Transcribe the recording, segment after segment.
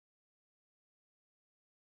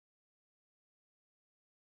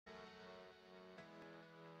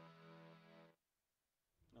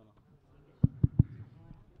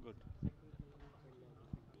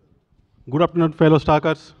Good afternoon, fellow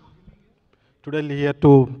Starkers. Today we're here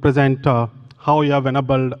to present how we have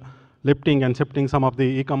enabled lifting and shifting some of the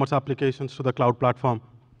e-commerce applications to the cloud platform.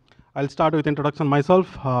 I'll start with introduction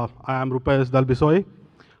myself. I am Rupesh Dalbisoi,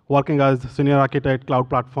 working as Senior Architect Cloud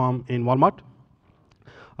Platform in Walmart.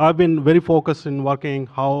 I've been very focused in working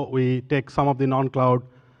how we take some of the non-cloud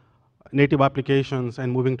native applications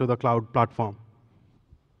and moving to the cloud platform.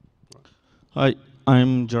 Hi,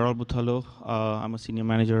 I'm Gerald Butalo. I'm a senior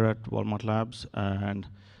manager at Walmart Labs, and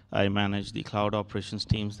I manage the cloud operations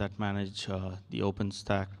teams that manage the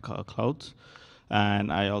OpenStack clouds.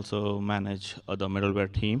 And I also manage the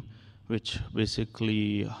middleware team, which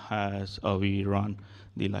basically has, we run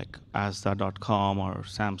the like Asda.com or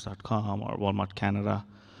Sams.com or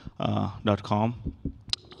WalmartCanada.com.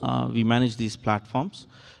 We manage these platforms,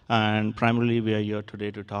 and primarily we are here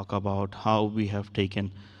today to talk about how we have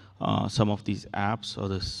taken some of these apps or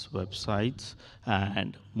these websites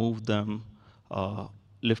and moved them,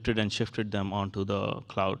 lifted and shifted them onto the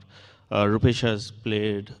cloud. Rupesh has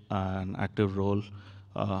played an active role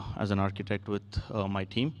as an architect with my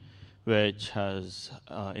team, which has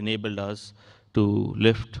enabled us to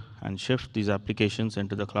lift and shift these applications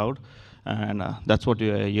into the cloud. And that's what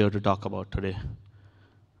we are here to talk about today.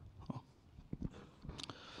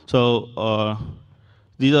 So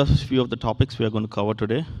these are a few of the topics we are going to cover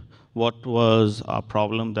today. What was a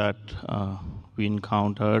problem that we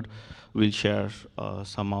encountered? We'll share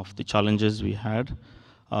some of the challenges we had.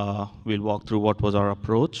 We'll walk through what was our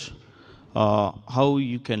approach, how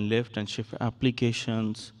you can lift and shift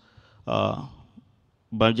applications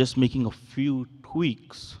by just making a few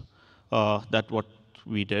tweaks. That what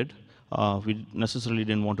we did. We necessarily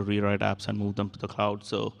didn't want to rewrite apps and move them to the cloud,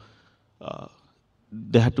 so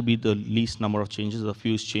there had to be the least number of changes, the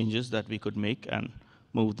fewest changes that we could make and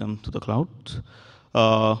move them to the cloud.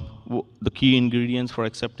 The key ingredients for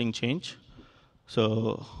accepting change.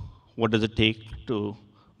 So what does it take to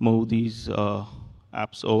move these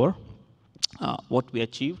apps over? What we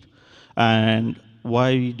achieved, and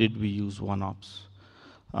why did we use OneOps?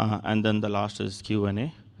 And then the last is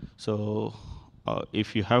Q&A. So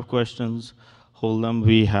if you have questions, hold them.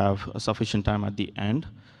 We have sufficient time at the end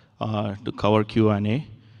to cover Q&A,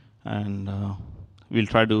 and we'll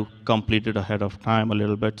try to complete it ahead of time a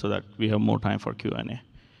little bit so that we have more time for Q&A.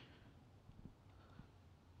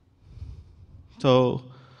 So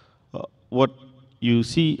what you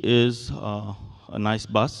see is a nice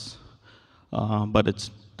bus, but it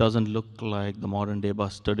doesn't look like the modern day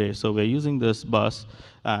bus today. So we're using this bus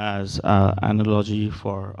as an analogy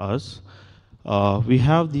for us. We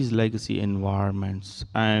have these legacy environments,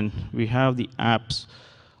 and we have the apps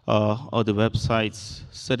or the websites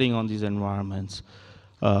sitting on these environments.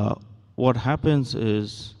 What happens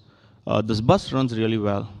is this bus runs really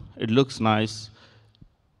well. It looks nice.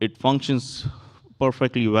 It functions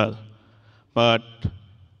perfectly well. But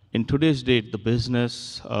in today's date, the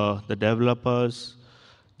business, the developers,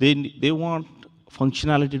 they want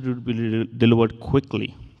functionality to be delivered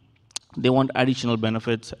quickly. They want additional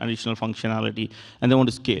benefits, additional functionality, and they want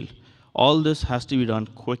to scale. All this has to be done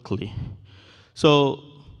quickly. So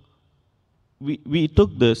we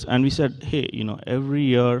took this and we said, hey, every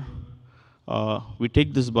year we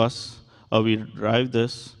take this bus, we drive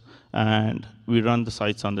this, and we run the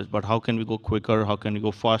sites on this. But how can we go quicker? How can we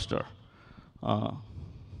go faster?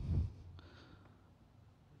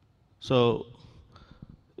 So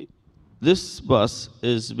this bus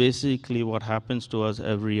is basically what happens to us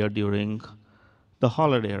every year during the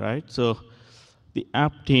holiday, right? So the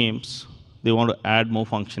app teams, they want to add more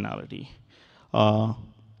functionality.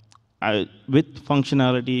 With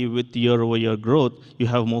functionality, with year-over-year growth, you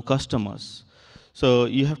have more customers. So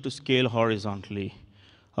you have to scale horizontally.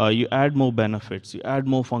 You add more benefits, you add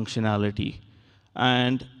more functionality,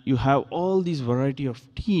 and you have all these variety of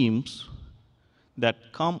teams that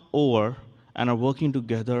come over and are working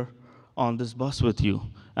together on this bus with you.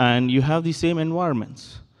 And you have the same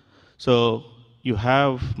environments. So you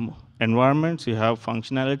have environments, you have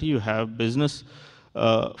functionality, you have business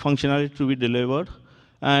functionality to be delivered,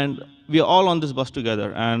 and we are all on this bus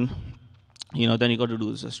together. And then you got to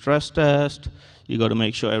do this stress test. You got to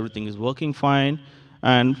make sure everything is working fine.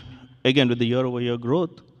 And again, with the year-over-year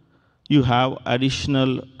growth, you have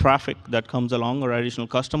additional traffic that comes along, or additional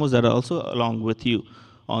customers that are also along with you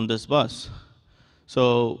on this bus.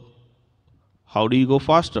 So how do you go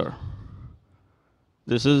faster?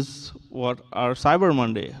 This is what our Cyber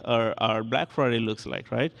Monday or our Black Friday looks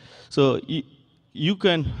like, right? So you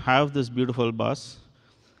can have this beautiful bus.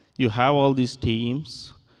 You have all these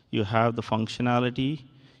teams. You have the functionality.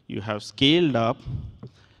 You have scaled up.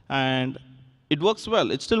 And it works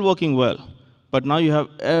well. It's still working well. But now you have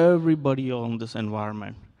everybody on this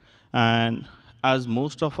environment. And as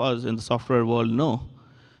most of us in the software world know,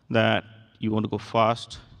 that you want to go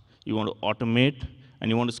fast, you want to automate, and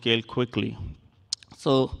you want to scale quickly.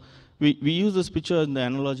 So we use this picture in the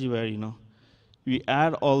analogy where, we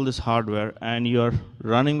add all this hardware and you're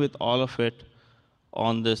running with all of it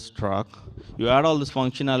on this truck. You add all this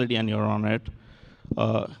functionality and you're on it.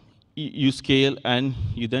 You scale and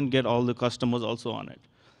you then get all the customers also on it.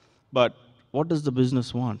 But what does the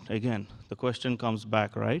business want? Again, the question comes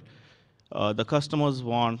back, right? The customers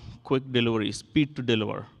want quick delivery, speed to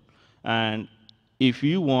deliver. And if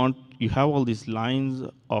you have all these lines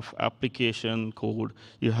of application code,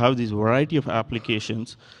 you have this variety of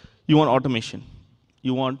applications, you want automation.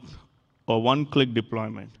 You want a one-click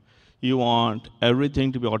deployment. You want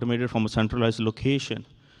everything to be automated from a centralized location.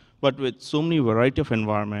 But with so many variety of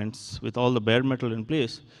environments, with all the bare metal in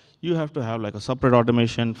place, you have to have like a separate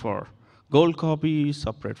automation for gold copies,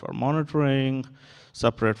 separate for monitoring,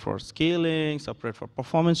 separate for scaling, separate for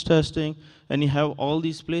performance testing, and you have all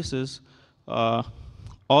these places all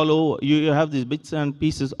over. You have these bits and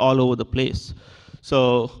pieces all over the place.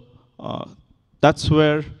 So that's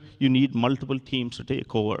where you need multiple teams to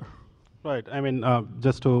take over. Right. I mean,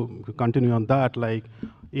 just to continue on that, like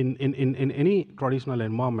in any traditional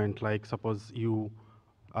environment, like suppose you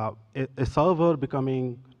a server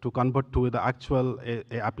becoming to convert to the actual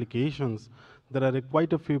applications, there are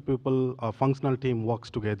quite a few people, functional team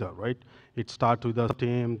works together, right? It starts with the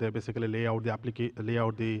team, they basically lay out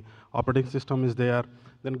the operating system is there,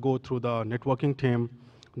 then go through the networking team,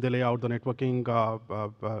 they lay out the networking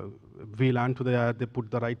VLAN to there, they put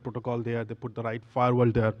the right protocol there, they put the right firewall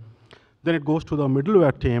there. Then it goes to the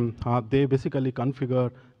middleware team. They basically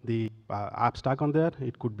configure the app stack on there.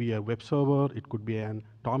 It could be a web server, it could be an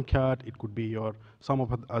Tomcat, it could be some of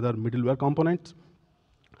the other middleware components.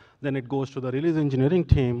 Then it goes to the release engineering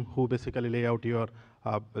team who basically lay out your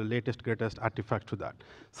latest, greatest artifacts to that.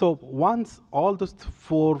 So once all those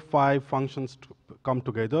 4, 5 functions come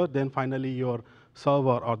together, then finally your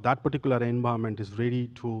server or that particular environment is ready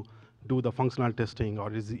to do the functional testing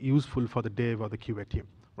or is useful for the dev or the QA team.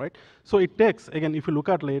 Right? So it takes, again, if you look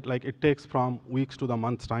at it, like it takes from weeks to the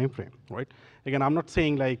months time frame, right? Again, I'm not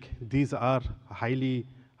saying like these are highly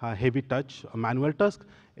heavy touch manual tasks.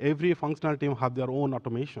 Every functional team have their own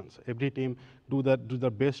automations. Every team do their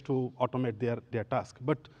best to automate their task.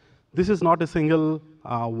 But this is not a single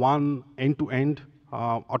one end-to-end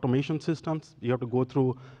automation systems. You have to go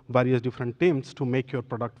through various different teams to make your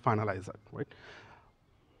product finalize it, right?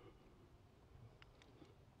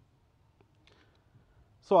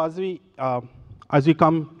 So as we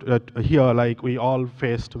come here, like we all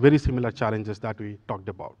faced very similar challenges that we talked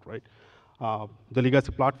about, right? The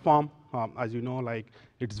legacy platform, as you know, like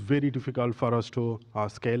it's very difficult for us to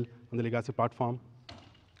scale on the legacy platform.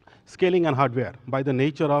 Scaling and hardware, by the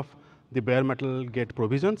nature of the bare metal gate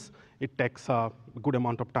provisions, it takes a good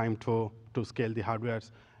amount of time to scale the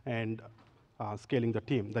hardwares and scaling the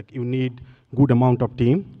team. Like you need good amount of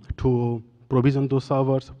team to provision those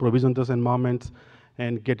servers, provision those environments,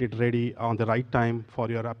 and get it ready on the right time for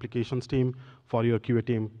your applications team, for your QA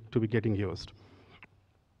team to be getting used.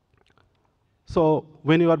 So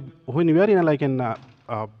when you are in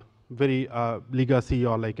a very legacy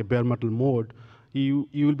or like a bare metal mode, you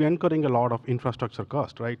will be incurring a lot of infrastructure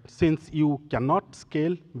cost, right? Since you cannot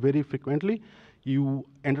scale very frequently, you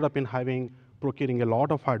ended up in procuring a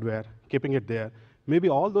lot of hardware, keeping it there. Maybe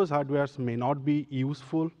all those hardwares may not be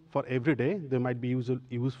useful for every day. They might be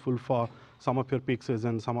useful for some of your peak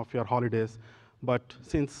season, some of your holidays. But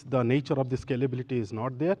since the nature of the scalability is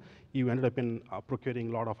not there, you ended up in procuring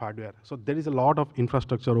a lot of hardware. So there is a lot of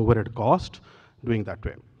infrastructure overhead cost doing that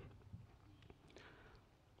way.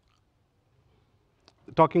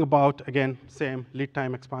 Talking about, again, same lead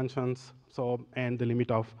time expansions, and the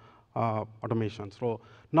limit of automation. So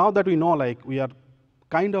now that we know, like, we are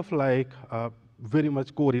kind of like very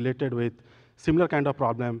much correlated with similar kind of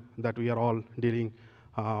problem that we are all dealing.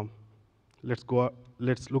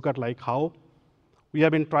 Let's look at like how we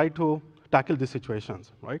have been trying to tackle these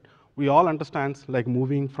situations, right? We all understand like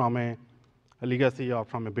moving from a legacy or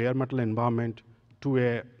from a bare metal environment to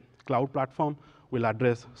a cloud platform will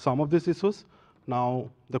address some of these issues. Now,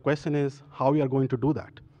 the question is how we are going to do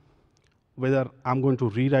that. Whether I'm going to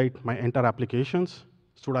rewrite my entire applications,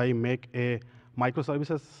 should I make a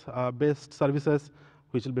microservices based services,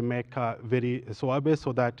 which will be make very SOA based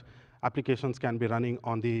so that applications can be running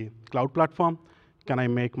on the cloud platform? Can I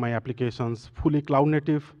make my applications fully cloud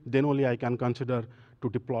native? Then only I can consider to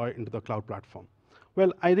deploy into the cloud platform.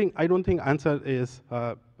 Well, I don't think answer is,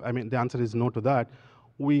 the answer is no to that.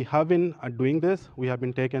 we have been doing this. We have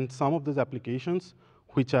been taking some of these applications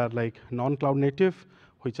which are like non-cloud native,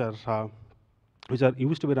 which are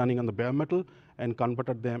used to be running on the bare metal, and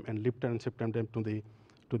converted them and lifted and shifted them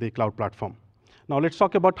to the cloud platform. Now let's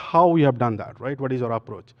talk about how we have done that, right? What is our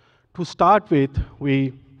approach? To start with,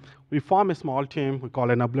 we form a small team, we call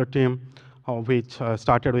an enabler team, which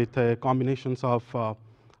started with combinations of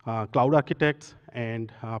cloud architects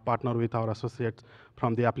and partner with our associates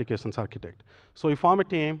from the applications architect. So we form a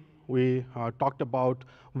team, we talked about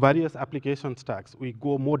various application stacks. We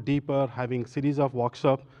go more deeper, having series of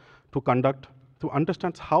workshops to conduct to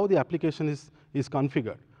understand how the application is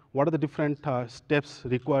configured. What are the different steps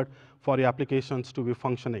required for the applications to be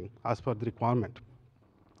functioning as per the requirement?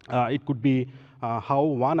 It could be how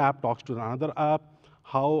one app talks to another app,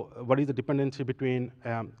 what is the dependency between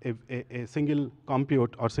a single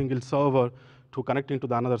compute or single server to connecting to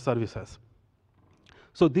the another services.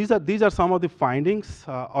 So these are some of the findings,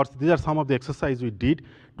 or these are some of the exercise we did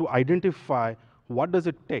to identify what does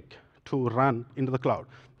it take to run into the cloud.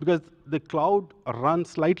 Because the cloud runs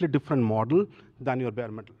slightly different model than your bare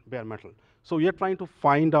metal. So we are trying to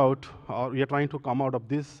find out, or we are trying to come out of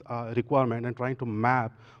this requirement and trying to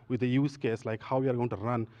map with the use case, like how we are going to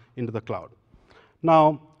run into the cloud.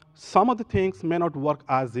 Now, some of the things may not work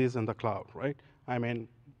as is in the cloud, right? I mean,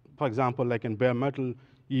 for example, like in bare metal,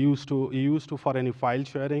 you used to for any file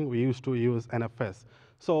sharing, we used to use NFS.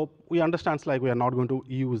 So we understand like we are not going to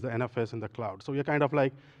use the NFS in the cloud. So we are kind of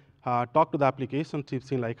like talk to the application team,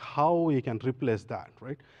 seeing like how we can replace that,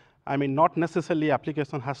 right? I mean, not necessarily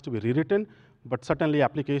application has to be rewritten, but certainly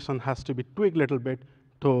application has to be tweaked a little bit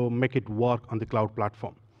to make it work on the cloud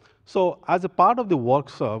platform. So as a part of the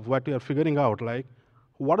workshop, what we are figuring out, like,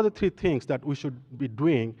 what are the 3 things that we should be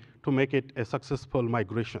doing to make it a successful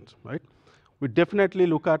migration, right? We definitely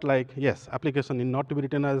look at like, yes, application need not to be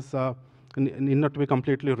written as, need not to be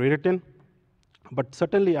completely rewritten, but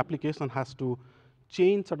certainly application has to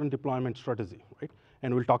change certain deployment strategy, right?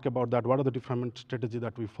 And we'll talk about that, what are the deployment strategy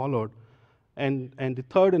that we followed. And the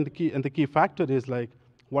third and the key factor is like,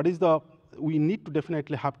 we need to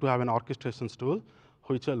definitely have to have an orchestration tool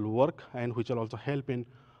which will work and which will also help in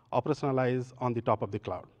operationalize on the top of the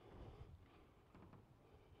cloud.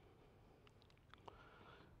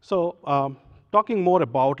 So talking more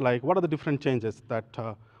about like, what are the different changes that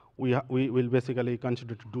we will basically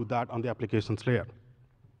consider to do that on the applications layer.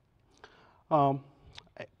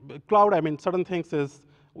 Cloud, I mean, certain things is,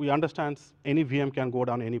 we understand any VM can go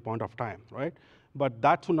down any point of time, right? But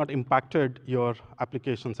that should not impacted your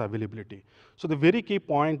application's availability. So the very key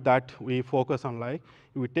point that we focus on, like,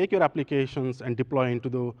 we take your applications and deploy into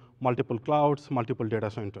the multiple clouds, multiple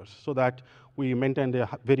data centers, so that we maintain a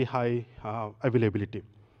very high availability.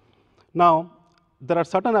 Now, there are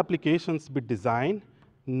certain applications be designed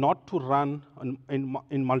not to run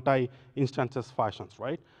in multi-instances fashions,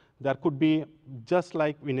 right? There could be just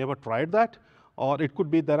like we never tried that, or it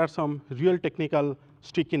could be there are some real technical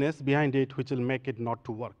stickiness behind it which will make it not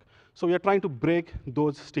to work. So we are trying to break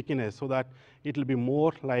those stickiness so that it will be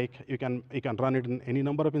more like you can run it in any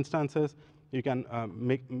number of instances. You can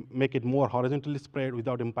make it more horizontally spread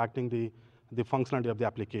without impacting the functionality of the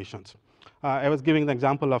applications. I was giving the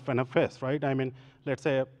example of NFS, right? I mean, let's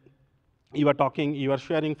say you are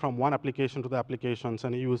sharing from one application to the applications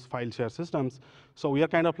and you use file share systems. So we are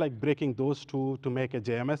kind of like breaking those two to make a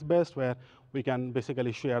JMS based, where we can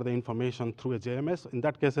basically share the information through a JMS. In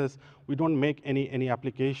that cases, we don't make any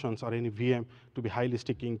applications or any VM to be highly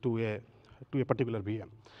sticking to a particular VM.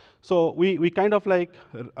 So we kind of like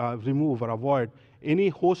remove or avoid any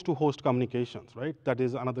host-to-host communications, right? That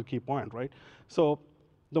is another key point, right? So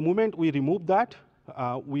the moment we remove that,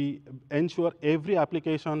 we ensure every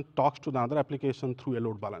application talks to the other application through a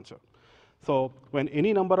load balancer. So when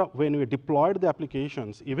we deployed the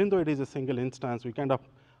applications, even though it is a single instance, we kind of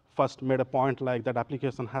first made a point like that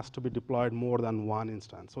application has to be deployed more than one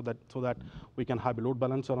instance, so that we can have a load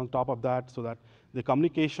balancer on top of that, so that the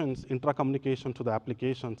communications, intra-communication to the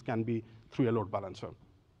applications can be through a load balancer.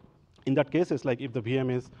 In that case, it's like if the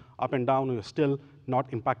VM is up and down, we're still not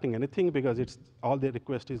impacting anything because it's all the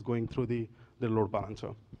request is going through the load balancer.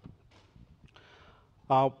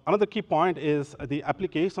 Another key point is the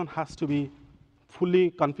application has to be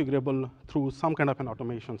fully configurable through some kind of an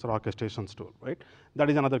automations or orchestrations tool, right? That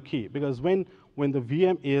is another key, because when the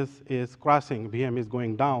VM is crashing, VM is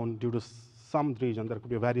going down due to some region, there could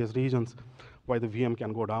be various reasons why the VM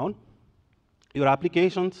can go down. Your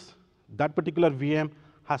applications, that particular VM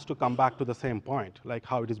has to come back to the same point, like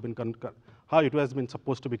how it has been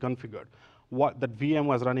supposed to be configured. That VM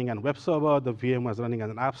was running on web server, the VM was running as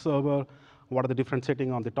an app server, what are the different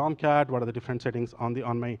settings on the Tomcat, what are the different settings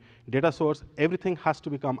on my data source. Everything has to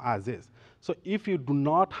become as is. So if you do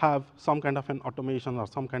not have some kind of an automation or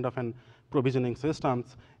some kind of an provisioning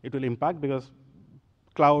systems, it will impact, because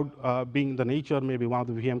cloud being the nature, maybe one of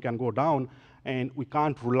the VM can go down, and we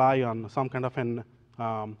can't rely on some kind of an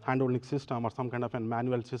handholding system or some kind of an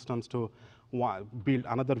manual systems to build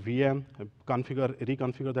another VM,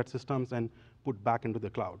 reconfigure that systems, and put back into the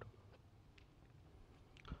cloud.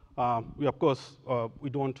 We, of course, we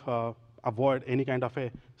don't avoid any kind of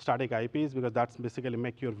a static IPs, because that's basically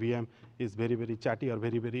make your VM is very, very chatty or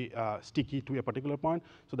very, very sticky to a particular point.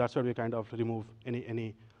 So that's why we kind of remove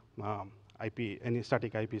any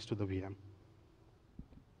static IPs to the VM.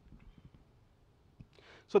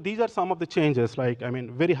 So these are some of the changes, like, I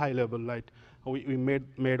mean, very high level, like we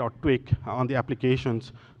made or tweak on the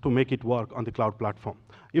applications to make it work on the cloud platform.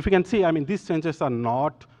 If you can see, I mean, these changes are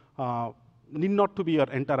not, need not to be your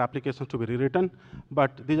entire applications to be rewritten,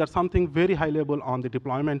 but these are something very high level on the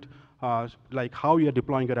deployment, like how you're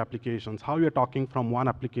deploying your applications, how you're talking from one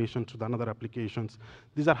application to the another applications.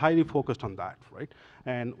 These are highly focused on that, right?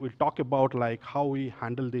 And we'll talk about like how we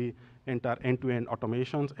handle the entire end-to-end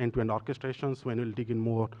automations, end-to-end orchestrations when we'll dig in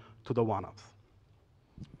more to the one-offs.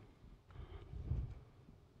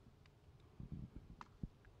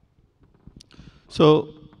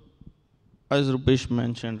 So, as Rupesh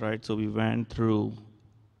mentioned, right, so we went through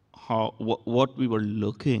what we were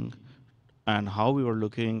looking and how we were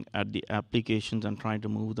looking at the applications and trying to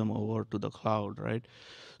move them over to the cloud, right?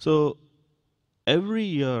 So every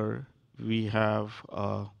year we have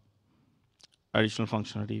additional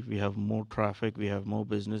functionality, we have more traffic, we have more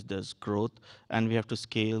business, there's growth, and we have to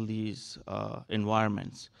scale these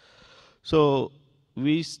environments. So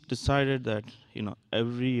we decided that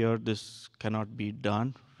every year this cannot be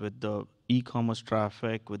done with the e-commerce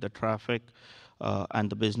traffic, with the traffic and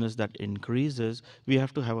the business that increases. We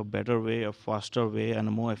have to have a better way, a faster way, and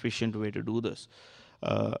a more efficient way to do this.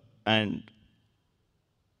 And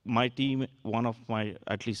my team,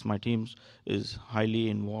 at least my teams, is highly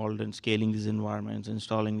involved in scaling these environments,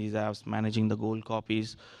 installing these apps, managing the gold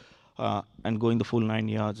copies, and going the full 9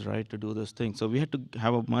 yards, right, to do this thing. So we had to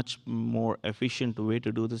have a much more efficient way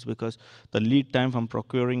to do this, because the lead time from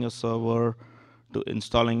procuring a server to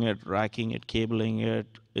installing it, racking it, cabling it,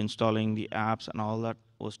 installing the apps and all that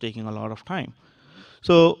was taking a lot of time.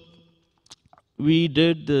 So we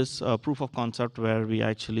did this proof of concept where we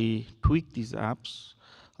actually tweaked these apps,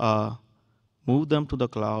 moved them to the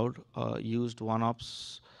cloud, used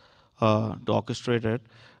OneOps to orchestrate it,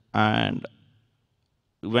 and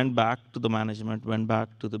went back to the management, went back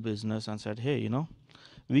to the business and said, hey,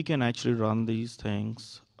 we can actually run these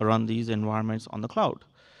things, run these environments on the cloud.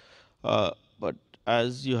 But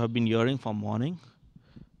as you have been hearing from morning,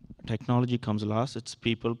 technology comes last. It's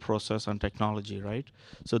people, process, and technology, right?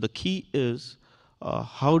 So the key is,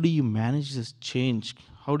 how do you manage this change?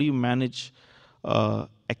 How do you manage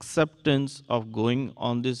acceptance of going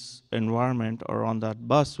on this environment or on that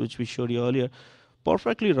bus, which we showed you earlier,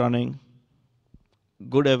 perfectly running,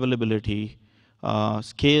 good availability,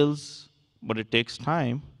 scales, but it takes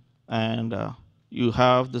time, and you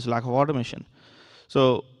have this lack of automation.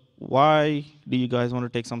 So why do you guys want to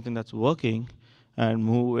take something that's working and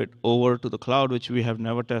move it over to the cloud, which we have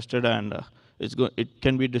never tested, and it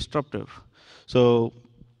can be disruptive? So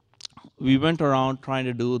we went around trying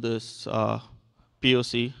to do this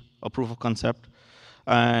POC, a proof of concept,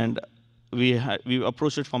 and we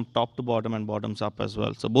approached it from top to bottom and bottoms up as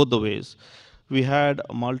well. So both the ways. We had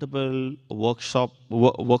multiple workshop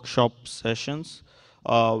sessions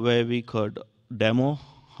where we could demo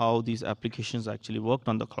how these applications actually worked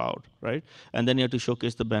on the cloud, right? And then you have to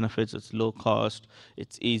showcase the benefits. It's low cost,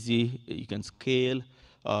 it's easy, you can scale,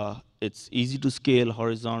 it's easy to scale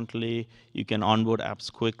horizontally, you can onboard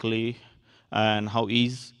apps quickly, and how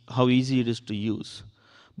easy it is to use.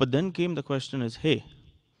 But then came the question is, hey,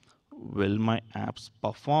 will my apps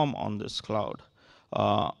perform on this cloud?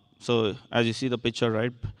 So as you see the picture,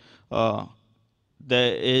 right,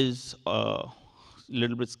 there is a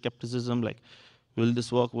little bit skepticism, like, will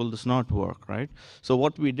this work, will this not work, right? So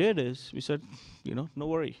what we did is, we said, no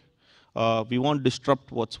worry. We won't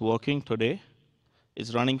disrupt what's working today.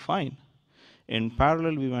 It's running fine. In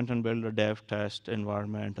parallel, we went and built a dev test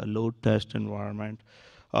environment, a load test environment.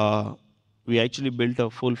 We actually built a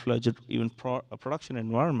full-fledged even a production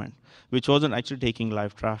environment, which wasn't actually taking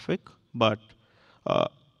live traffic, but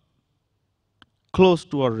close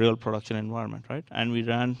to our real production environment, right? And we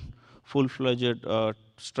ran full-fledged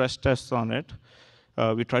stress tests on it.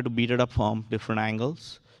 We tried to beat it up from different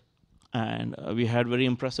angles, and we had very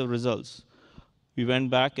impressive results. We went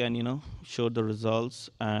back and showed the results,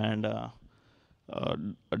 and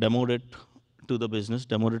demoed it to the business,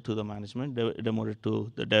 demoed it to the management, demoed it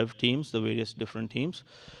to the dev teams, the various different teams,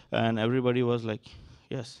 and everybody was like,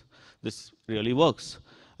 yes, this really works.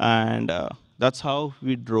 And that's how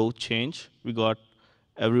we drove change. We got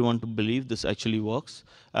everyone to believe this actually works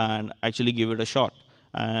and actually give it a shot.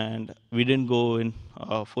 And we didn't go in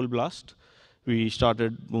full blast. We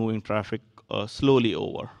started moving traffic slowly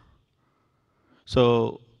over.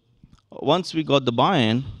 So once we got the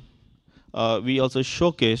buy-in, we also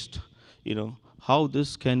showcased, how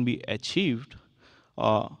this can be achieved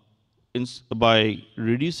uh, by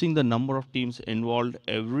reducing the number of teams involved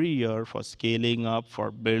every year for scaling up,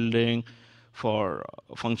 for building, for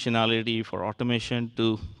functionality, for automation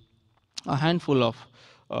to a handful of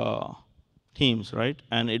uh, teams, right?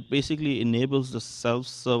 And it basically enables the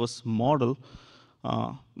self-service model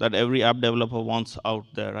that every app developer wants out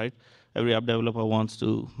there, right? Every app developer wants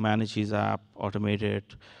to manage his app, automate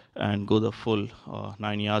it, and go the full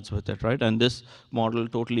 9 yards with it, right? And this model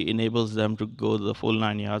totally enables them to go the full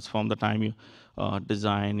 9 yards from the time you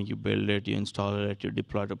design, you build it, you install it, you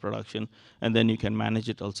deploy to production, and then you can manage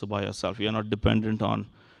it also by yourself. You're not dependent on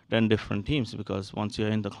 10 different teams, because once you're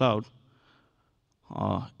in the cloud,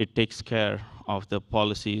 it takes care of the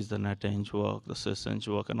policies, the NetEng work, the SysEng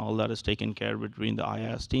work, and all that is taken care between the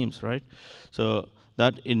IaaS teams, right? So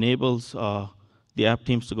that enables the app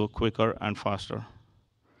teams to go quicker and faster.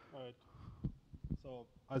 Right. So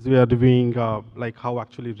as we are reviewing, like how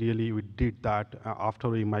actually really we did that after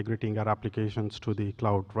we migrating our applications to the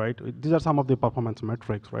cloud, right? These are some of the performance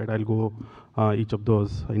metrics, right? I'll go each of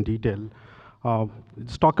those in detail.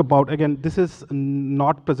 Let's talk about, again, this is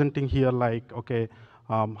not presenting here like, okay,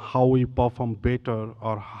 how we perform better,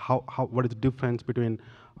 or what is the difference between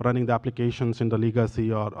running the applications in the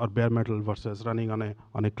legacy or bare metal versus running on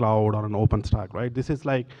a cloud or an open stack, right? This is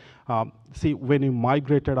like, see, when we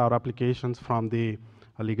migrated our applications from the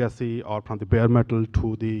legacy or from the bare metal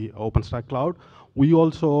to the OpenStack cloud, we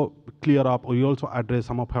also clear up, we also address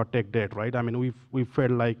some of our tech debt, right? I mean, we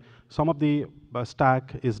felt like some of the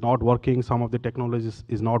stack is not working, some of the technologies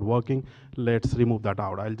is not working, let's remove that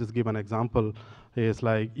out. I'll just give an example. Is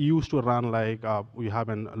like, you used to run like, we have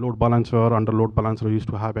a load balancer, under load balancer we used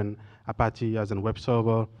to have an Apache as a web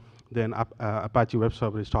server, then Apache web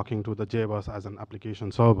server is talking to the JBoss as an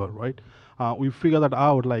application server, right? We figure that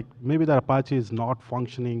out, like maybe the Apache is not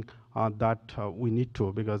functioning that we need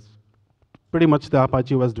to, because pretty much the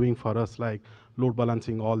Apache was doing for us like load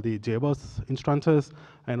balancing all the JBoss instances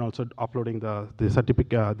and also uploading the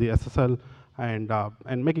certificate, the SSL,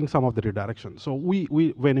 and making some of the redirection. So when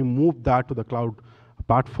we moved that to the cloud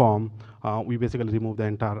platform, we basically remove the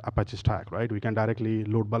entire Apache stack, right? We can directly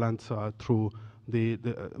load balance through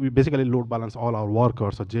we basically load balance all our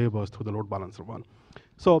workers or JBoss through the load balancer one.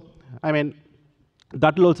 So, I mean,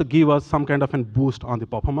 that will also give us some kind of a boost on the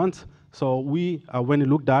performance. So when you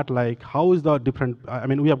looked at like how is the different, I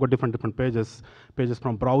mean, we have got different pages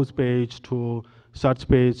from browse page to search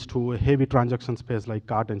page to a heavy transaction space like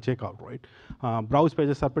cart and checkout, right? Browse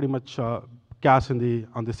pages are pretty much cache on the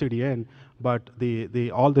CDN, but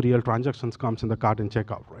all the real transactions comes in the cart and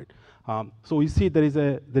checkout, right? So we see there is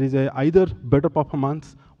a either better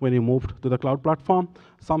performance when you moved to the cloud platform.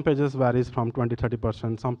 Some pages varies from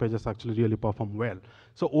 20-30%. Some pages actually really perform well.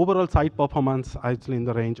 So overall site performance actually in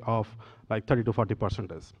the range of like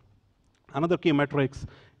 30-40%. Another key metrics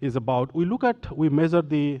is about, we measure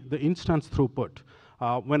the instance throughput.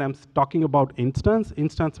 When I'm talking about instance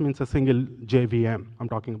means a single JVM I'm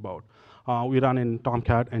talking about. We run in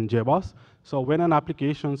Tomcat and JBoss. So when an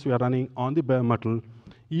applications we are running on the bare metal,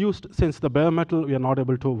 since the bare metal, we are not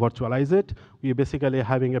able to virtualize it. We are basically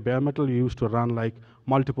having a bare metal, we used to run like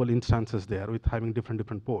multiple instances there with having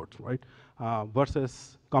different ports, right?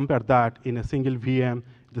 Versus compare that in a single VM,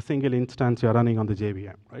 the single instance you're running on the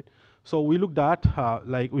JVM, right? So we looked at,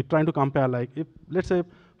 like we're trying to compare, like if, let's say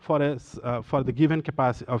for the given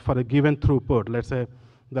capacity, or for a given throughput, let's say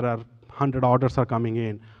there are 100 orders are coming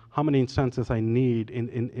in, how many instances I need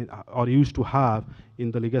or used to have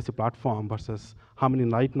in the legacy platform versus how many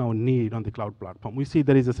right now need on the cloud platform. We see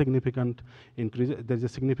there is a significant increase, there's a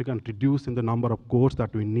significant reduce in the number of cores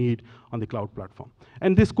that we need on the cloud platform.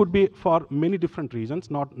 And this could be for many different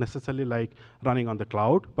reasons, not necessarily like running on the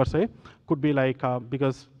cloud per se, could be like,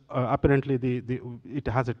 because apparently it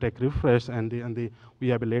has a tech refresh and we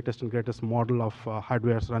have a latest and greatest model of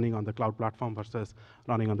hardware running on the cloud platform versus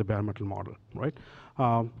running on the bare metal model, right?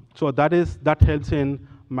 So that helps in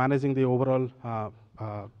managing the overall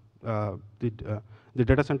the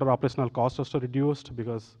data center operational cost also reduced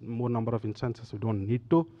because more number of instances we don't need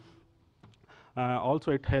to.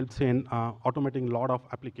 Also, it helps in automating a lot of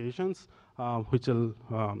applications, which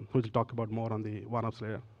we'll talk about more on the OneOps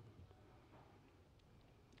layer.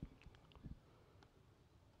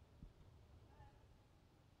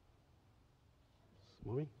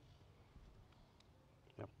 Moving.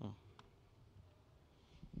 Yep.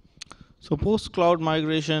 So post-cloud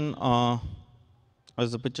migration,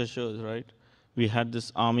 as the picture shows, right? We had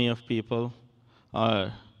this army of people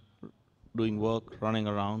doing work, running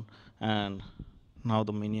around, and now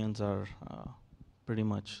the minions are pretty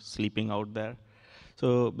much sleeping out there.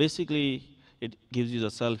 So basically, it gives you the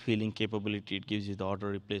self-healing capability. It gives you the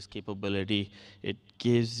auto-replace capability. It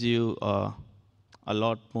gives you a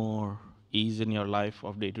lot more ease in your life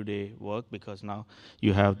of day-to-day work, because now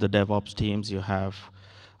you have the DevOps teams, you have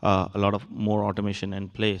a lot of more automation in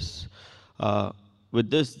place. With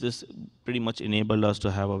this pretty much enabled us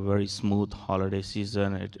to have a very smooth holiday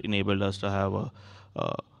season. It enabled us to have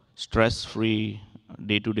a stress-free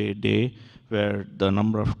day-to-day day where the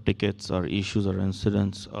number of tickets or issues or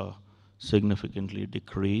incidents are significantly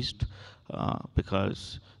decreased,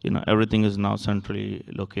 because everything is now centrally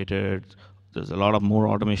located. There's a lot of more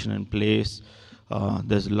automation in place.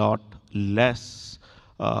 There's a lot less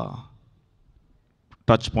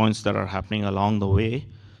touch points that are happening along the way.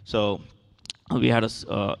 So we had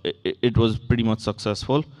it was pretty much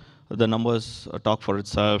successful. The numbers talk for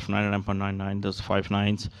itself. 99.99, those 5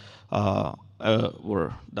 nines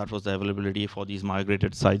that was the availability for these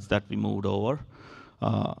migrated sites that we moved over.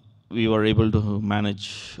 We were able to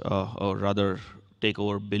manage, or rather take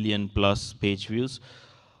over billion plus page views.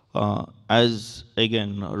 As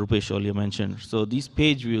again, Rupesh earlier mentioned, so these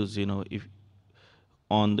page views, if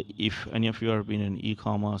any of you have been in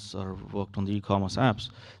e-commerce or worked on the e-commerce apps,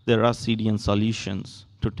 there are CDN solutions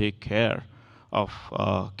to take care of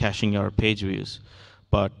caching your page views.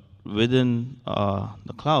 But within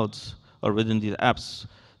the clouds or within these apps,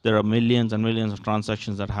 there are millions and millions of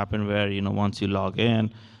transactions that happen where, once you log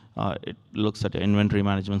in, it looks at your inventory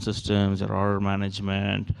management systems, your order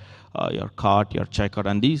management, your cart, your checkout,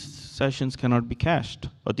 and these sessions cannot be cached,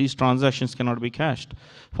 or these transactions cannot be cached.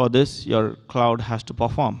 For this, your cloud has to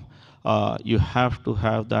perform. You have to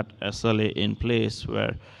have that SLA in place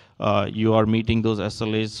where you are meeting those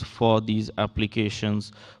SLAs for these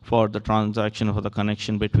applications, for the transaction, for the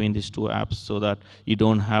connection between these two apps, so that you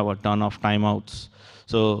don't have a ton of timeouts.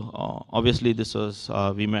 So obviously, this was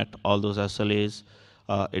we met all those SLAs.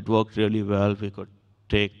 It worked really well. We could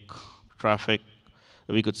take traffic.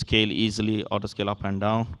 We could scale easily, auto scale up and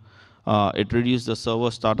down. It reduced the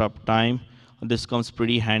server startup time. This comes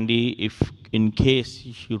pretty handy if, in case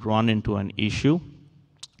you run into an issue.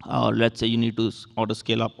 Let's say you need to auto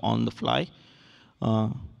scale up on the fly.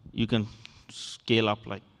 You can scale up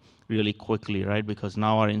like really quickly, right? Because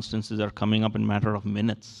now our instances are coming up in a matter of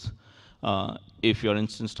minutes. If your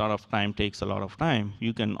instance startup time takes a lot of time,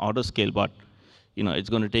 you can auto scale, but it's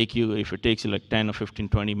going to take you, if it takes you like 10 or 15,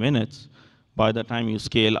 20 minutes, by the time you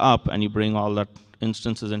scale up and you bring all that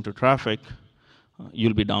instances into traffic,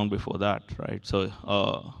 you'll be down before that, right?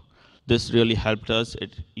 So this really helped us.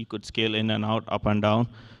 You could scale in and out, up and down,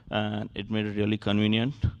 and it made it really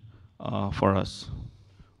convenient for us.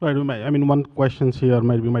 Right. One question here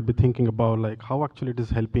we might be thinking about, like, how actually it is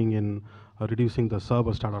helping in reducing the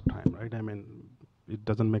server startup time, right? It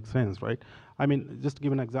doesn't make sense, right? Just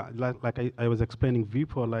give an example, like I was explaining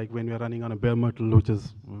before, like when we are running on a bare metal, which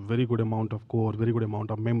is very good amount of core, very good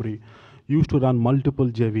amount of memory, used to run multiple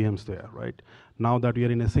JVMs there, right? Now that we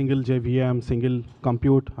are in a single JVM, single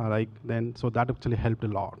compute, so that actually helped a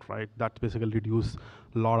lot, right? That basically reduced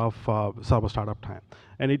a lot of server startup time.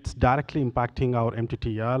 And it's directly impacting our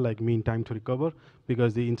MTTR, like mean time to recover,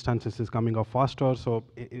 because the instances is coming up faster. So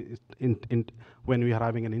when we are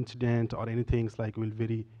having an incident or anything, like we'll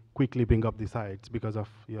very quickly bring up the sites because of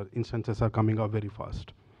your instances are coming up very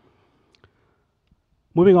fast.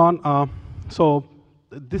 Moving on, so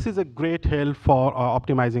this is a great help for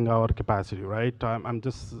optimizing our capacity, right?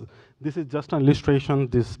 This is just an illustration.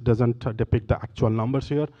 This doesn't depict the actual numbers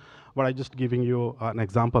here, but I'm just giving you an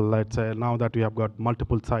example. Let's say now that we have got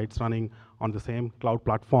multiple sites running on the same cloud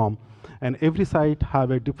platform, and every site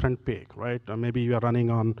have a different peak, right? Maybe you are running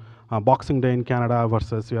on Boxing Day in Canada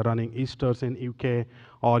versus you are running Easter's in UK,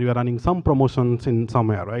 or you are running some promotions in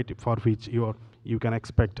somewhere, right? For which you can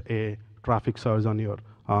expect a traffic surge on your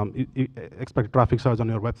expect traffic surge on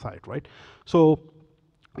your website, right? So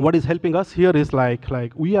what is helping us here is like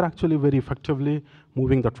we are actually very effectively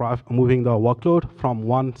moving the workload from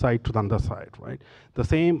one side to the other side, right? The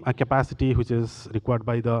same capacity which is required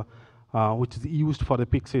by the which is used for the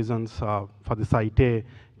peak seasons for the site A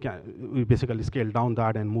we basically scale down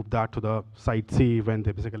that and move that to the site C when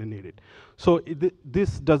they basically need it. So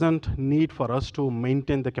this doesn't need for us to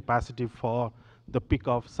maintain the capacity for the pick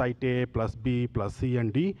of site A plus B plus C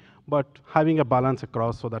and D, but having a balance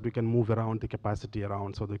across so that we can move around the capacity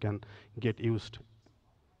around so they can get used.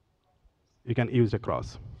 You can use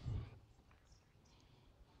across.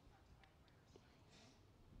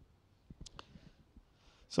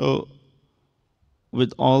 So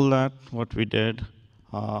with all that, what we did,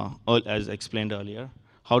 as explained earlier,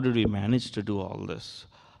 how did we manage to do all this?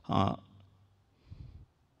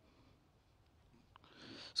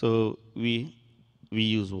 So we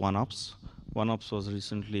use OneOps. OneOps was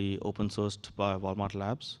recently open sourced by Walmart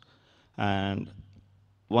Labs. And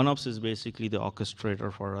OneOps is basically the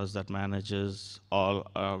orchestrator for us that manages all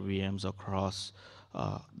our VMs across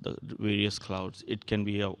the various clouds. It can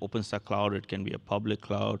be an OpenStack cloud, it can be a public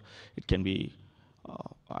cloud, it can be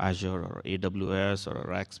Azure or AWS or a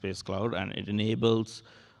Rackspace cloud, and it enables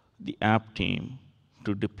the app team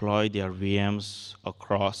to deploy their VMs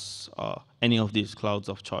across any of these clouds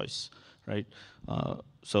of choice, right?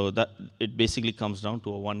 So that it basically comes down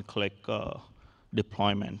to a one-click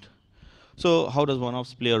deployment. So how does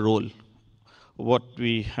OneOps play a role? What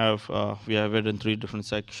we have it in 3 different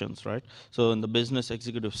sections, right? So in the business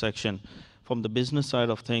executive section, from the business side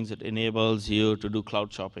of things, it enables you to do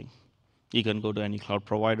cloud shopping. You can go to any cloud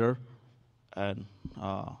provider, and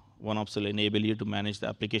OneOps will enable you to manage the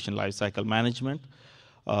application lifecycle management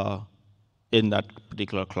in that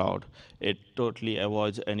particular cloud. It totally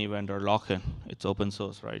avoids any vendor lock-in. It's open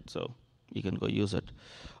source, right? So you can go use it.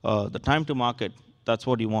 The time to market, that's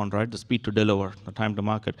what you want, right? The speed to deliver, the time to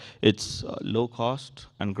market. It's low cost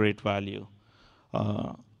and great value.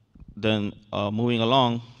 Then moving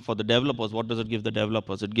along, for the developers, what does it give the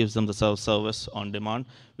developers? It gives them the self-service on demand,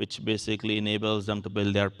 which basically enables them to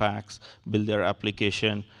build their packs, build their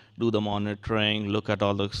application, do the monitoring, look at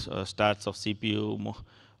all the stats of CPU,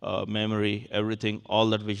 memory, everything, all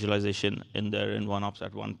that visualization in there in OneOps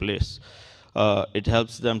at one place. It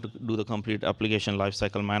helps them to do the complete application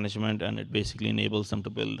lifecycle management, and it basically enables them to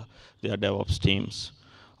build their DevOps teams.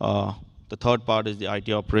 The third part is the IT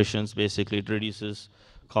operations. Basically, it reduces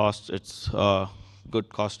costs. It's good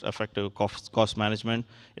cost-effective cost management.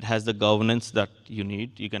 It has the governance that you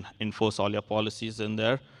need. You can enforce all your policies in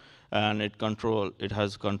there, and it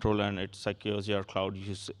has control, and it secures your cloud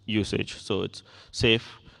usage. So it's safe,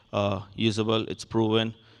 usable, it's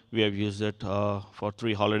proven. We have used it for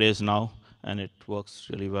 3 holidays now, and it works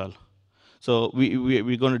really well. So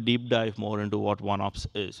we're going to deep dive more into what OneOps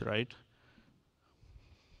is, right?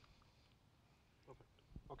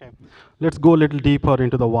 Okay, let's go a little deeper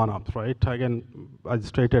into the OneOps, right? Again, as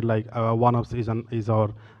stated, like OneOps is our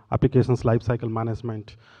applications lifecycle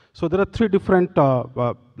management. So there are 3 different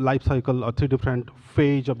lifecycle or 3 different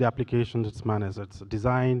phase of the applications it's managed. It's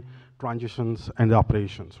design, transitions, and the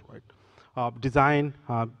operations, right? Design,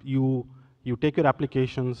 you take your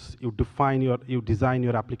applications, you design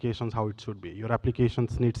your applications how it should be. Your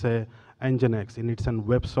applications needs a Nginx, it needs a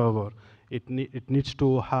web server, it needs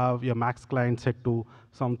to have your max client set to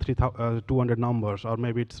some 200 numbers, or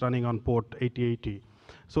maybe it's running on port 8080.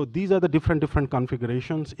 So these are the different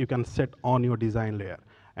configurations you can set on your design layer.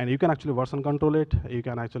 And you can actually version control it, you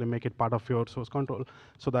can actually make it part of your source control,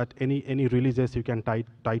 so that any releases you can tie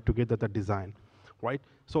together the design, right?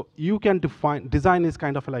 So you can define, design is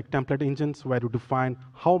kind of like template engines where you define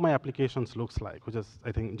how my applications looks like, which is,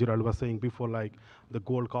 I think Gerald was saying before, like the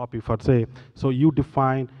gold copy for say. So you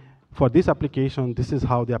define, for this application, this is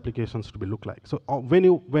how the applications should be look like. So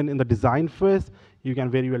when in the design phase, you can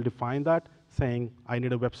very well define that, saying I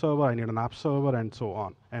need a web server, I need an app server, and so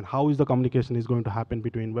on. And how is the communication is going to happen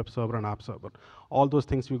between web server and app server. All those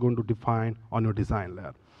things we're going to define on your design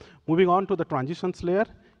layer. Moving on to the transitions layer,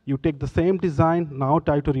 you take the same design, now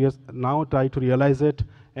try to realize it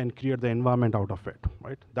and create the environment out of it,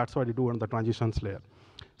 right? That's what you do on the transitions layer.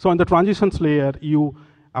 So on the transitions layer, you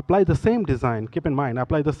apply the same design, keep in mind,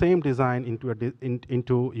 apply the same design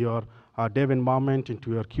into your dev environment,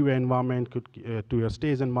 into your QA environment, to your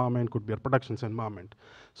stage environment, could be your productions environment.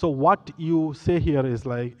 So what you say here is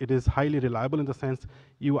like, it is highly reliable in the sense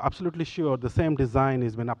you absolutely sure the same design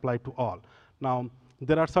is been applied to all. Now,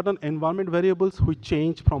 there are certain environment variables which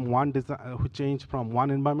change from one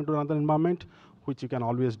environment to another environment, which you can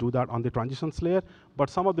always do that on the transitions layer. But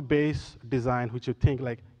some of the base design, which you think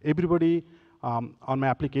like everybody on my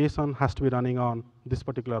application has to be running on this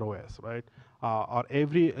particular OS, right? Or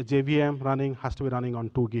every JVM running has to be running on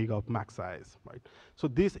 2 gig of max size, right? So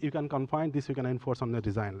this you can confine, this you can enforce on the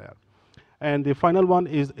design layer. And the final one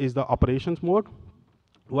is the operations mode,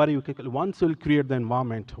 where you once you'll create the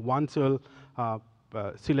environment, once you'll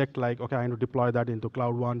select like, okay, I need to deploy that into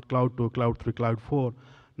Cloud 1, Cloud 2, Cloud 3, Cloud 4.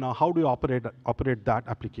 Now, how do you operate that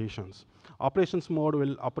applications? Operations mode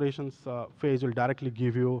will, operations phase will directly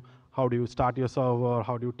give you how do you start your server,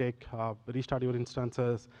 how do you take, restart your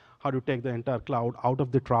instances, how do you take the entire cloud out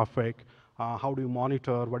of the traffic, how do you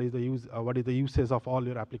monitor, what is the usage of all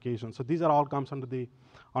your applications. So these are all comes under the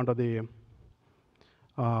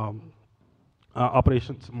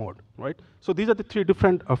operations mode, right? So these are the three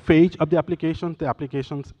different phase of the application. The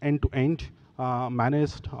applications end-to-end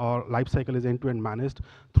managed, or lifecycle is end-to-end managed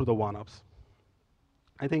through the OneOps.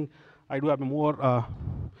 I think I do have a more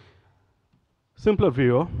simpler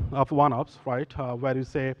view of OneOps, right? Where you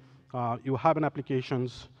say you have an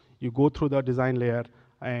applications, you go through the design layer,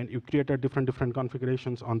 and you create a different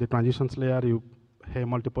configurations on the transitions layer. You have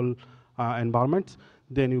multiple environments.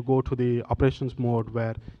 Then you go to the operations mode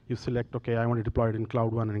where you select, okay, I want to deploy it in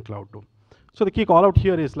Cloud 1 and in Cloud 2. So the key call out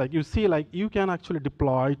here is like, you see like you can actually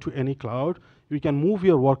deploy to any cloud. You can move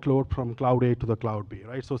your workload from Cloud A to the Cloud B,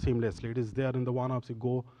 right? So seamlessly, it is there in the OneOps, you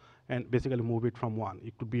go and basically move it from one.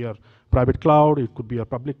 It could be a private cloud, it could be a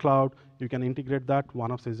public cloud. You can integrate that.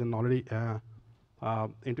 OneOps is already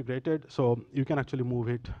integrated, so you can actually move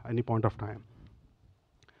it any point of time.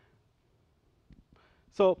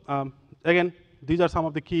 So again, these are some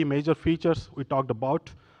of the key major features we talked about.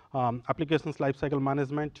 Applications lifecycle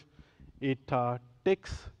management. It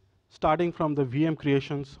takes starting from the VM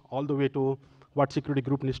creations all the way to what security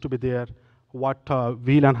group needs to be there, what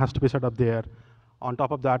VLAN has to be set up there. On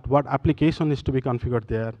top of that, what application needs to be configured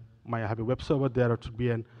there. Might have a web server there, or it should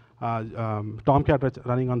be an Tomcat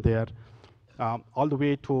running on there. All the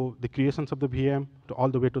way to the creations of the VM, to all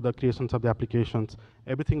the way to the creations of the applications,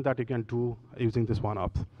 everything that you can do using this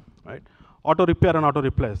OneOps, right? Auto repair and auto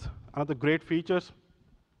replace. Another great features.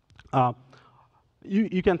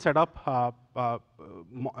 You can set up a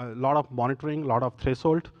lot of monitoring, a lot of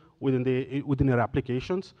threshold within your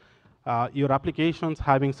applications. Your applications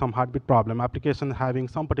having some heartbeat problem, application having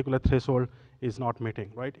some particular threshold is not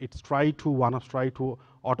meeting, right? OneOps try to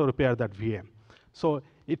auto repair that VM. So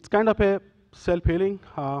it's kind of a self-healing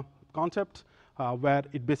concept where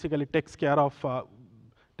it basically takes care of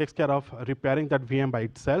repairing that VM by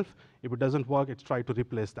itself. If it doesn't work, it's try to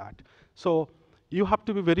replace that. So you have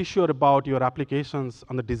to be very sure about your applications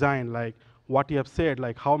on the design, like what you have said,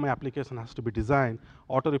 like how my application has to be designed.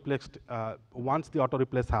 Auto replace, once the auto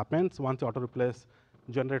replace happens, once the auto replace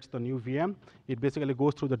generates the new VM, it basically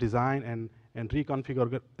goes through the design and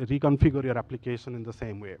reconfigure your application in the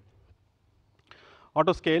same way.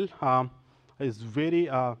 Auto scale is very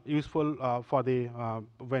useful for the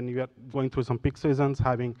when you are going through some peak seasons,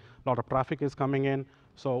 having a lot of traffic is coming in.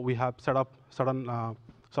 So we have set up certain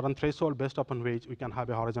threshold based upon which we can have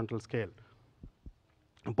a horizontal scale.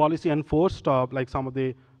 Policy enforced, like some of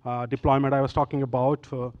the deployment I was talking about.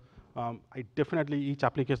 Definitely each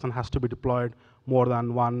application has to be deployed more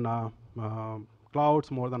than one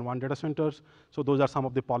clouds, more than one data centers. So those are some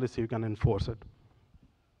of the policy you can enforce it.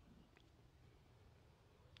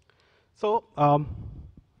 So,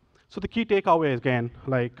 so the key takeaway again,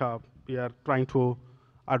 like we are trying to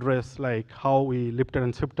address like how we lifted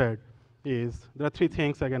and shifted is there are three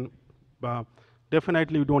things again.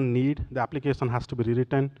 Definitely you don't need, the application has to be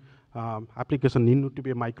rewritten. Application need to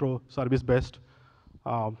be microservice based.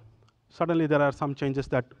 Certainly there are some changes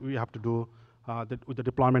that we have to do with the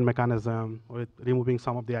deployment mechanism, with removing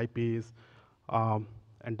some of the IPs.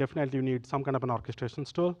 And definitely you need some kind of an orchestration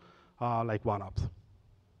tool like OneOps.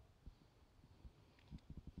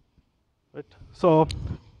 Right. So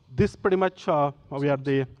this pretty much, we are at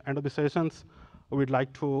the end of the sessions. We'd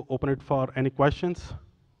like to open it for any questions.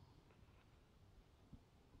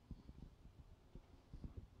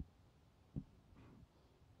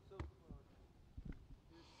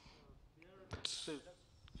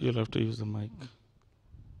 You'll have to use the mic.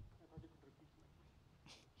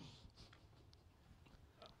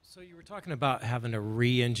 So you were talking about having to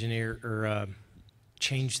re-engineer or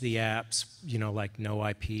change the apps, you know, like no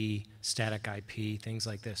IP, static IP, things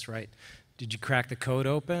like this, right? Did you crack the code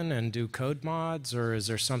open and do code mods, or is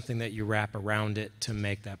there something that you wrap around it to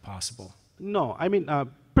make that possible? No, I mean,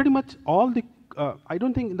 pretty much all the, I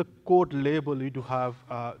don't think in the code label we do have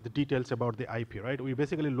the details about the IP, right? We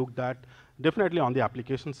basically looked at, definitely on the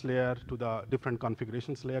applications layer to the different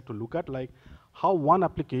configurations layer to look at like how one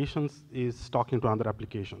application is talking to other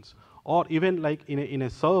applications. Or even like in a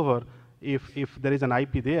server, if there is an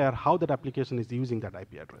IP there, how that application is using that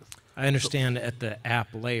IP address. I understand at the app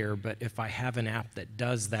layer, but if I have an app that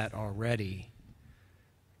does that already,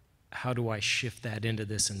 how do I shift that into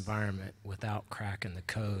this environment without cracking the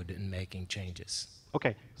code and making changes?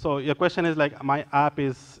 Okay, so your question is like my app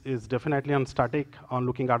is definitely on static, on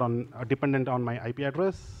looking at on dependent on my IP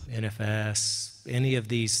address. NFS, any of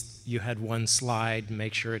these, you had one slide,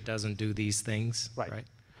 make sure it doesn't do these things, right?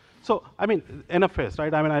 So I mean NFS,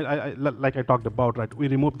 right? I mean, like I talked about, right? We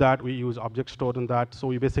remove that. We use object store in that. So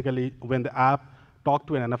we basically, when the app talk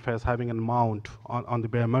to an NFS having a mount on the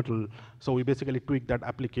bare metal, so we basically tweak that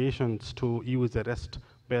applications to use the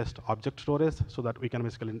REST-based object storage so that we can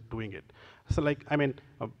basically doing it. So like, I mean,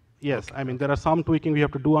 yes, I mean, there are some tweaking we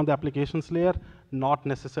have to do on the applications layer, not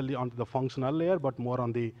necessarily on the functional layer, but more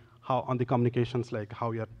on the on the communications, like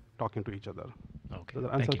how we are talking to each other. Okay. Does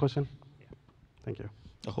that answer the question? Yeah. Thank you.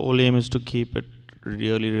 The whole aim is to keep it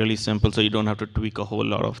really, really simple so you don't have to tweak a whole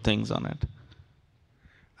lot of things on it.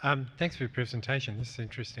 Thanks for your presentation. This is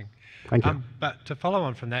interesting. Thank you. But to follow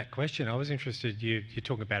on from that question, I was interested, you're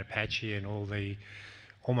talking about Apache and all the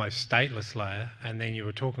almost stateless layer, and then you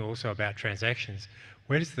were talking also about transactions.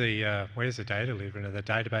 Where does the data live? And are the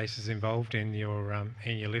databases involved in your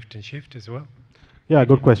lift and shift as well? Yeah,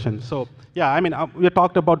 good question. So yeah, I mean, we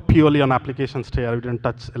talked about purely on applications layer. We didn't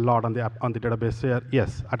touch a lot on the database layer.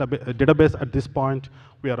 Yes, at a database at this point,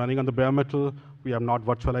 we are running on the bare metal. We have not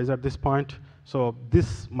virtualized at this point. So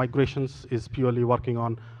this migrations is purely working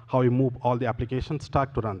on how we move all the application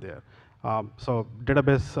stack to run there. So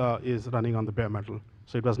database is running on the bare metal.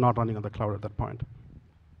 So it was not running on the cloud at that point.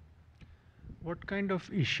 What kind of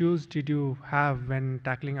issues did you have when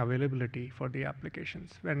tackling availability for the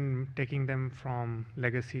applications, when taking them from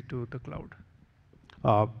legacy to the cloud?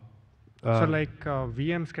 So like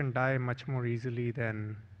VMs can die much more easily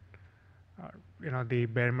than the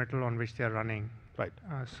bare metal on which they are running. Right.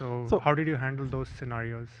 So how did you handle those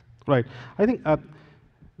scenarios? Right. I think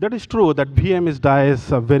that is true that VM dies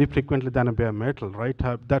very frequently than a bare metal, right?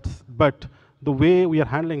 But the way we are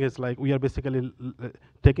handling is like we are basically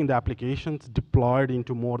taking the applications deployed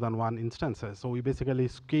into more than one instances. So we basically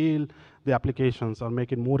scale the applications or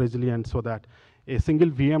make it more resilient so that a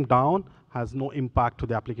single VM down has no impact to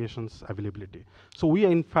the application's availability. So we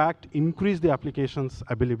in fact increase the application's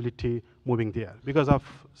availability moving there because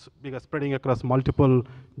spreading across multiple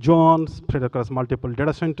zones, spread across multiple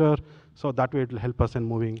data center. So that way it will help us in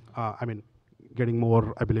moving, getting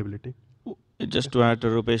more availability. Just to add to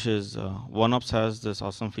Rupesh's, OneOps has this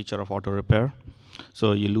awesome feature of auto repair.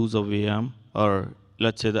 So you lose a VM, or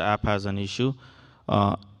let's say the app has an issue,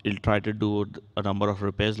 it'll try to do a number of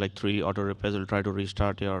repairs, like 3 auto repairs. It'll try to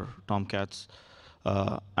restart your Tomcats,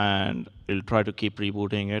 and it'll try to keep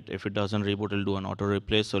rebooting it. If it doesn't reboot, it'll do an auto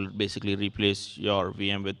replace. So it'll basically replace your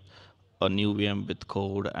VM with a new VM with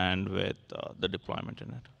code and with the deployment in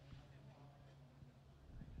it.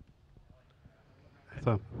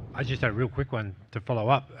 So I just had a real quick one to follow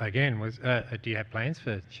up again. Do you have plans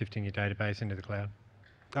for shifting your database into the cloud?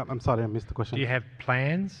 I'm sorry, I missed the question. Do you have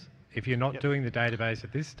plans? If you're not doing the database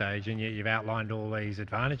at this stage and yet you've outlined all these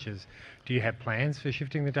advantages, do you have plans for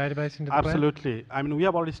shifting the database into the cloud? Absolutely. I mean, we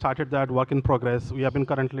have already started that work in progress. We have been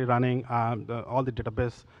currently running all the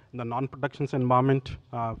database in the non-production environment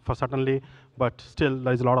for certainly, but still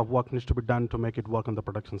there is a lot of work needs to be done to make it work on the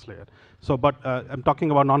productions layer. So, but I'm talking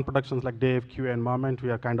about non-productions like Dev, QA environment.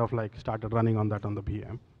 We are kind of like started running on that on the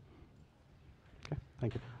VM. Okay,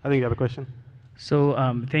 thank you. I think you have a question. So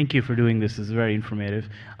thank you for doing this. This is very informative.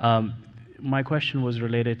 My question was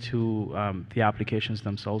related to the applications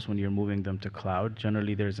themselves when you're moving them to cloud.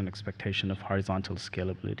 Generally, there's an expectation of horizontal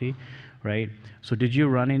scalability, right? So did you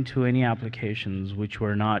run into any applications which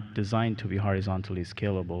were not designed to be horizontally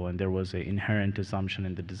scalable, and there was an inherent assumption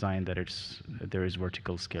in the design that there is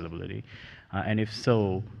vertical scalability? And if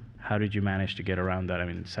so, how did you manage to get around that? I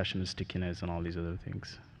mean, session stickiness and all these other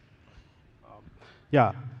things.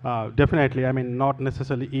 Yeah, definitely. I mean, not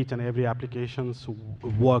necessarily each and every applications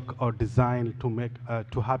work or design to make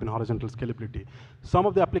to have an horizontal scalability. Some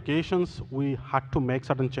of the applications we had to make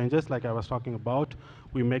certain changes, like I was talking about.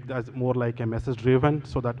 We make that more like a message-driven,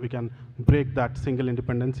 so that we can break that single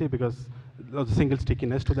independency, because the single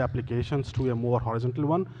stickiness to the applications to a more horizontal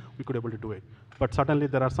one, we could able to do it. But certainly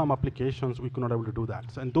there are some applications we could not able to do that.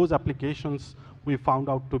 So, and those applications we found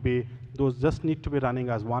out to be, those just need to be running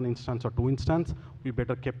as one instance or 2 instances. We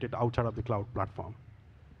better kept it outside of the cloud platform.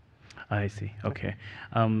 I see, okay.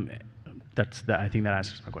 I think that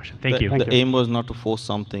answers my question. Thank you. The aim was not to force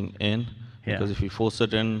something in, Yeah. because if you force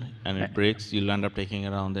it in and it breaks, you'll end up taking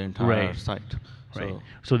around the entire Right. site. Right.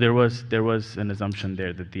 So there was an assumption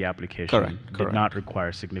there that the application did Correct. not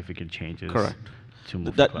require significant changes. Correct. To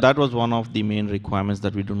move to cloud. That was one of the main requirements,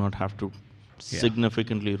 that we do not have to Yeah.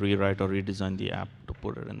 significantly rewrite or redesign the app to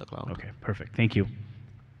put it in the cloud. Okay, perfect. Thank you.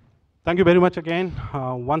 Thank you very much again.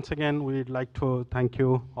 Once again, we'd like to thank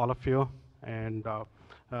you, all of you. And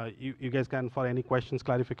you guys can, for any questions,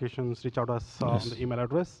 clarifications, reach out to us on Yes. the email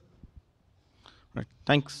address. Right.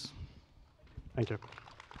 Thanks. Thank you.